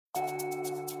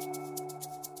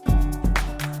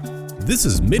This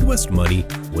is Midwest Money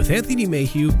with Anthony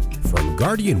Mayhew from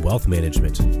Guardian Wealth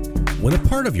Management. When a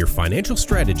part of your financial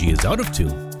strategy is out of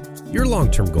tune, your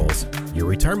long-term goals, your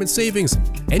retirement savings,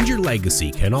 and your legacy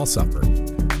can all suffer.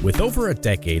 With over a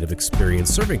decade of experience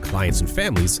serving clients and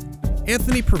families,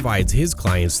 Anthony provides his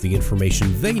clients the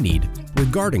information they need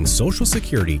regarding Social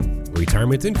Security,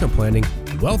 retirement income planning,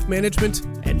 wealth management,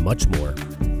 and much more.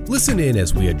 Listen in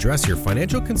as we address your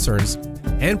financial concerns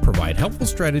and provide helpful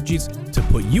strategies to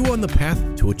put you on the path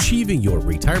to achieving your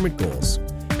retirement goals.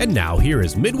 And now here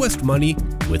is Midwest Money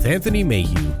with Anthony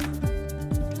Mayhew.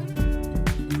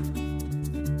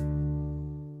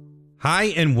 Hi,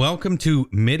 and welcome to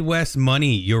Midwest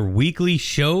Money, your weekly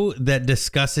show that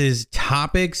discusses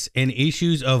topics and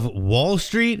issues of Wall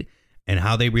Street and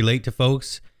how they relate to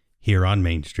folks here on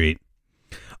Main Street.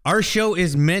 Our show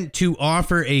is meant to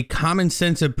offer a common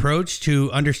sense approach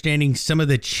to understanding some of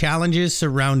the challenges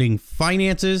surrounding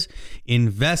finances,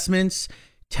 investments,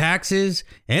 taxes,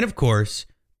 and of course,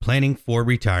 planning for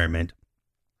retirement.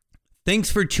 Thanks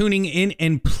for tuning in,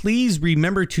 and please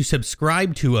remember to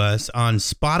subscribe to us on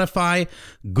Spotify,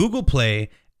 Google Play,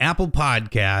 Apple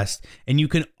Podcast, and you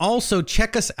can also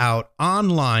check us out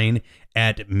online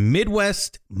at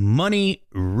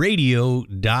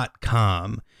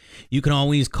MidwestMoneyRadio.com. You can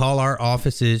always call our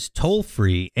offices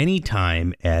toll-free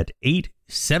anytime at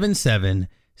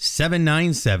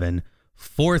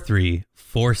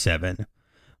 877-797-4347.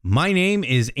 My name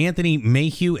is Anthony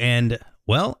Mayhew, and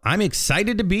well, I'm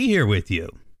excited to be here with you.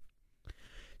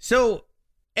 So,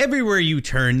 everywhere you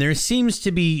turn, there seems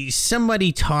to be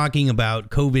somebody talking about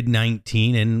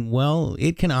COVID-19, and well,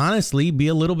 it can honestly be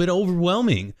a little bit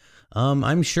overwhelming.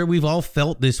 I'm sure we've all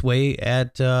felt this way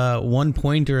at one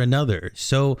point or another.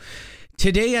 So,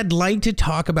 today I'd like to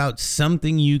talk about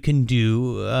something you can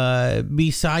do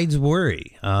besides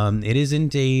worry. It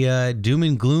isn't a doom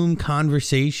and gloom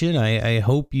conversation. I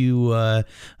hope to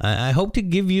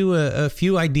give you a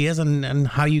few ideas on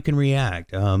how you can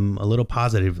react a little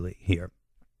positively here.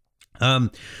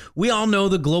 We all know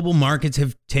the global markets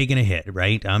have taken a hit,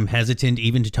 right? I'm hesitant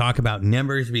even to talk about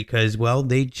numbers because, well,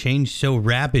 they change so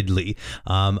rapidly.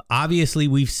 Obviously,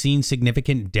 we've seen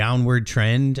significant downward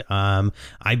trend.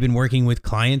 I've been working with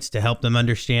clients to help them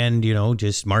understand,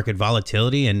 just market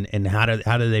volatility and how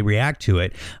do they react to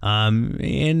it.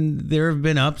 And there have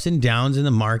been ups and downs in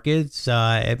the markets.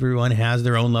 Everyone has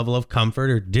their own level of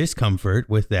comfort or discomfort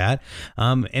with that.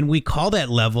 And we call that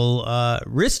level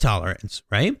risk tolerance,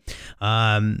 right?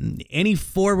 Any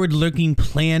forward-looking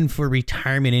plan for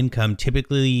retirement income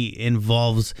typically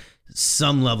involves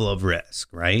some level of risk,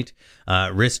 right?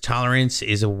 Risk tolerance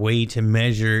is a way to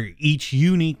measure each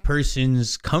unique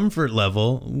person's comfort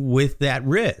level with that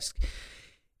risk.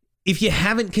 If you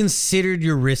haven't considered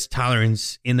your risk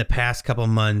tolerance in the past couple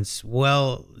months,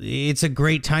 well, it's a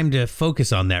great time to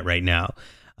focus on that right now.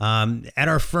 At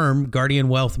our firm, Guardian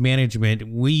Wealth Management,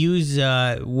 we use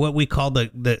what we call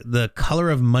the color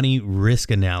of money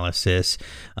risk analysis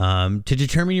to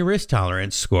determine your risk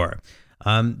tolerance score.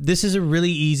 This is a really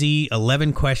easy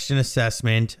 11-question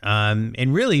assessment.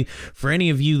 And really, for any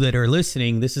of you that are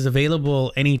listening, this is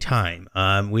available anytime.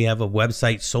 We have a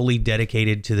website solely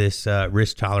dedicated to this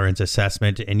risk tolerance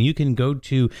assessment, and you can go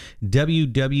to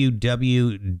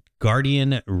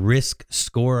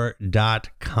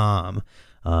www.guardianriskscore.com.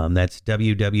 That's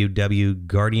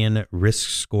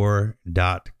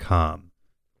www.guardianriskscore.com.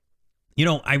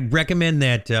 I recommend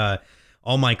that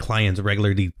all my clients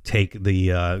regularly take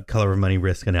the color of money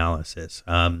risk analysis.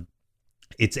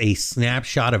 It's a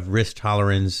snapshot of risk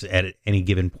tolerance at any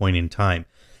given point in time.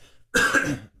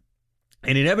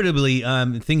 And inevitably,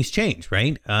 things change,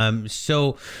 right?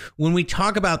 So when we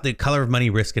talk about the color of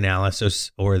money risk analysis,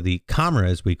 or the COMRA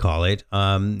as we call it,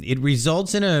 it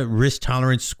results in a risk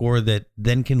tolerance score that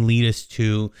then can lead us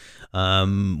to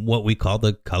what we call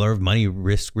the color of money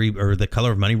risk or the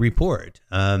color of money report.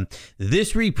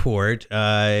 This report, it's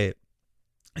a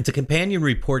companion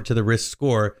report to the risk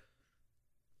score.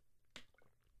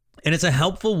 And it's a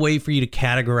helpful way for you to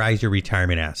categorize your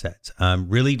retirement assets,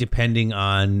 really depending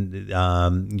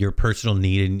on your personal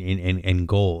need and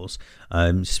goals,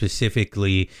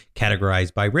 specifically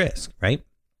categorized by risk, right?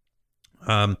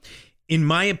 In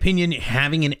my opinion,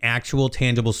 having an actual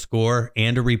tangible score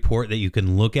and a report that you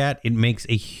can look at, it makes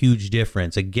a huge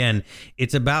difference. Again,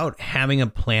 it's about having a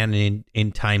plan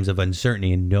in times of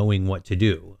uncertainty and knowing what to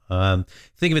do.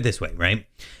 Think of it this way, right?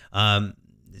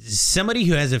 somebody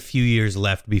who has a few years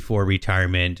left before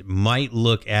retirement might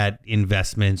look at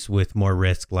investments with more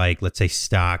risk, like let's say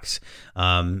stocks,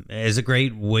 as a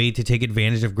great way to take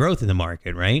advantage of growth in the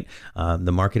market, right?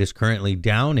 The market is currently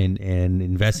down, and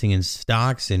investing in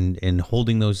stocks and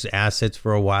holding those assets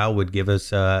for a while would give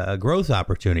us a growth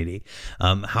opportunity.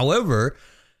 However,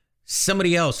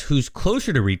 somebody else who's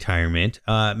closer to retirement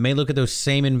may look at those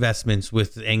same investments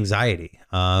with anxiety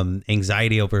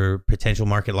over potential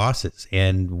market losses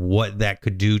and what that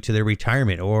could do to their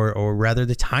retirement, or rather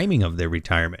the timing of their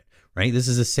retirement, right? This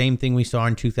is the same thing we saw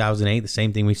in 2008, the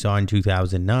same thing we saw in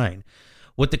 2009.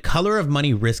 What the Color of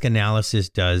Money risk analysis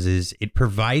does is it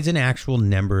provides an actual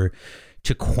number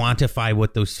to quantify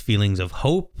what those feelings of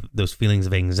hope, those feelings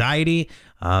of anxiety,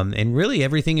 and really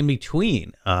everything in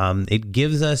between. It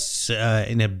gives us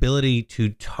an ability to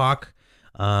talk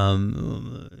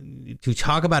about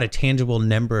a tangible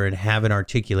number and have an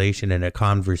articulation and a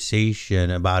conversation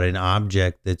about an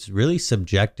object that's really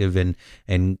subjective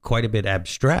and quite a bit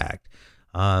abstract.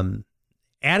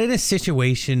 Add in a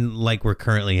situation like we're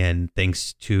currently in,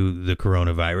 thanks to the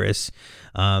coronavirus,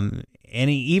 and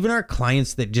even our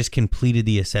clients that just completed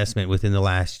the assessment within the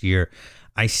last year,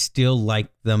 I still like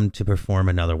them to perform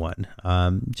another one,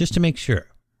 just to make sure,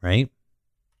 right?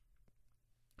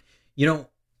 You know,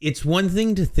 it's one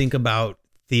thing to think about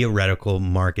theoretical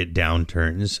market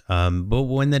downturns, but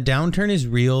when the downturn is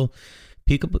real,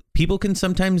 people can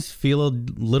sometimes feel a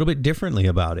little bit differently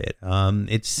about it.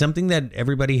 It's something that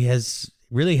everybody has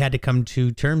really had to come to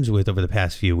terms with over the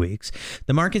past few weeks.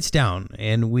 The market's down,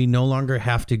 and we no longer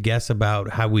have to guess about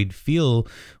how we'd feel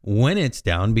when it's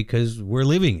down because we're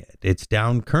living it. It's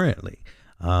down currently.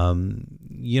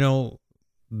 That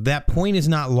point is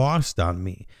not lost on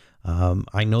me.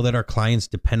 I know that our clients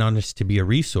depend on us to be a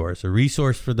resource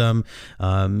for them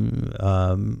on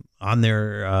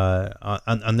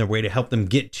their way to help them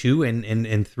get to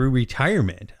and through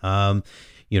retirement.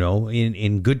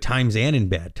 In good times and in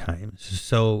bad times.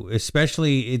 So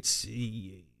especially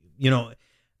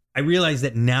I realize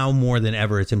that now more than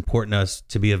ever, it's important to us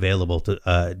to be available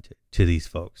to these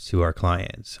folks, to our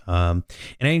clients. And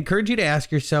I encourage you to ask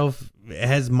yourself,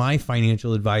 has my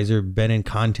financial advisor been in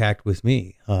contact with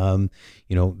me?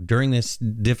 During this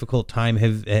difficult time,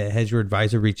 has your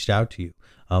advisor reached out to you?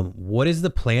 What is the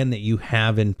plan that you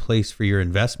have in place for your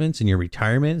investments and your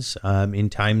retirements in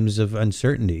times of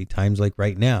uncertainty, times like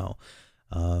right now,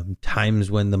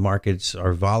 times when the markets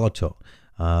are volatile?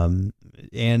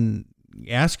 And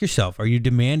ask yourself, are you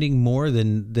demanding more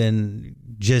than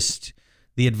just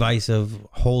the advice of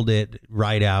hold it,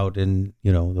 ride out, and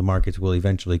the markets will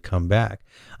eventually come back?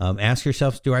 Ask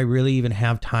yourselves, do I really even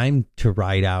have time to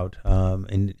ride out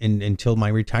until my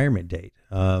retirement date?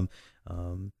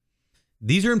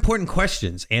 These are important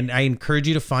questions, and I encourage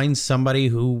you to find somebody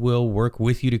who will work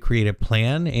with you to create a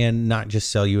plan and not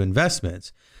just sell you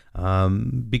investments,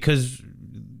 because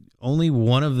only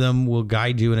one of them will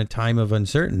guide you in a time of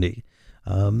uncertainty.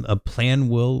 A plan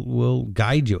will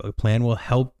guide you. A plan will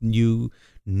help you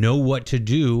know what to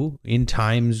do in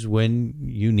times when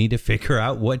you need to figure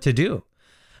out what to do.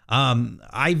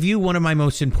 I view one of my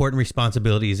most important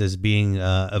responsibilities as being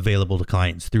available to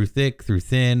clients through thick, through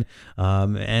thin,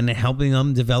 and helping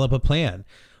them develop a plan.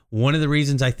 One of the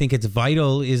reasons I think it's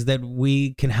vital is that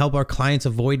we can help our clients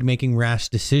avoid making rash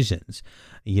decisions.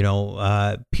 People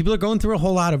are going through a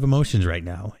whole lot of emotions right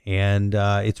now, and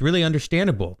it's really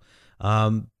understandable.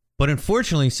 But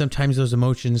unfortunately, sometimes those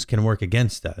emotions can work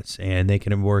against us, and they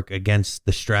can work against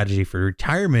the strategy for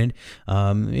retirement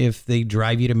if they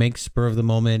drive you to make spur of the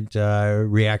moment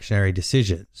reactionary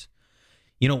decisions.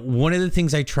 One of the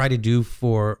things I try to do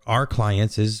for our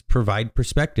clients is provide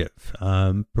perspective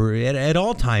at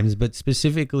all times, but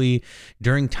specifically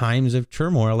during times of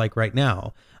turmoil like right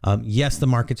now. Yes, the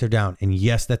markets are down, and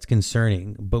yes, that's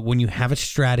concerning. But when you have a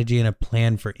strategy and a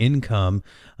plan for income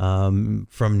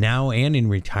from now and in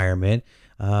retirement,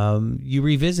 you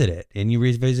revisit it, and you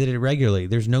revisit it regularly.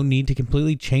 There's no need to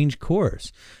completely change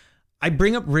course. I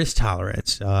bring up risk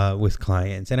tolerance with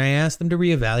clients, and I ask them to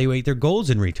reevaluate their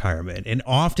goals in retirement. And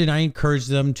often I encourage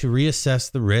them to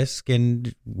reassess the risk,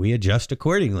 and we adjust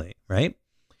accordingly, right?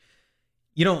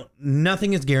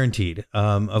 Nothing is guaranteed,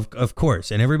 of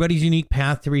course, and everybody's unique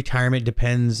path to retirement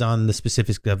depends on the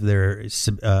specifics of their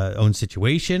own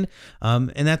situation.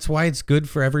 And that's why it's good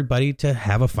for everybody to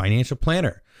have a financial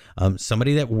planner.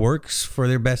 Somebody that works for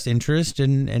their best interest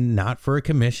and not for a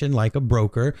commission like a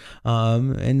broker,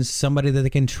 and somebody that they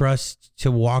can trust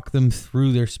to walk them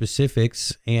through their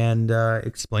specifics and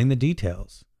explain the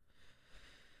details.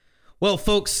 Well,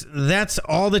 folks, that's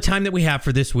all the time that we have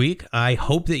for this week. I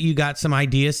hope that you got some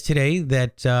ideas today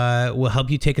that will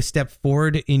help you take a step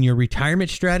forward in your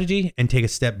retirement strategy and take a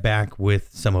step back with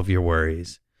some of your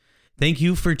worries. Thank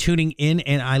you for tuning in,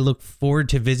 and I look forward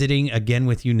to visiting again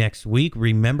with you next week.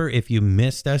 Remember, if you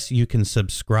missed us, you can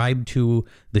subscribe to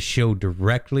the show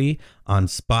directly on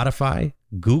Spotify,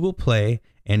 Google Play,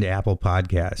 and Apple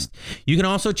Podcast. You can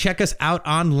also check us out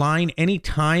online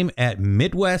anytime at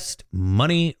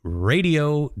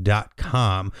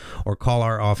MidwestMoneyRadio.com or call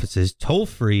our offices toll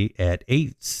free at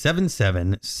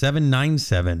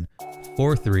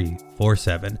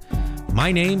 877-797-4347.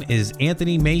 My name is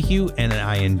Anthony Mayhew, and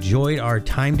I enjoyed our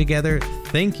time together.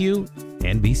 Thank you,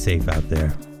 and be safe out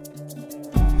there.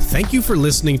 Thank you for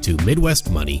listening to Midwest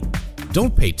Money.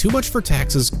 Don't pay too much for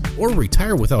taxes or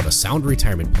retire without a sound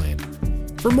retirement plan.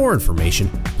 For more information,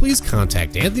 please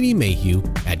contact Anthony Mayhew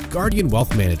at Guardian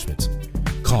Wealth Management.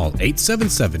 Call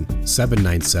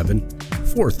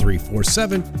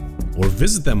 877-797-4347 or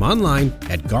visit them online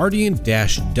at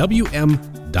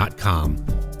guardian-wm.com.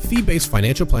 Fee-based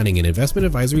financial planning and investment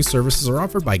advisory services are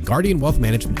offered by Guardian Wealth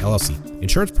Management, LLC.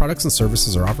 Insurance products and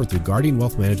services are offered through Guardian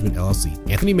Wealth Management, LLC.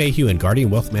 Anthony Mayhew and Guardian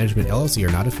Wealth Management, LLC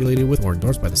are not affiliated with or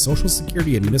endorsed by the Social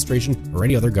Security Administration or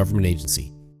any other government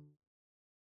agency.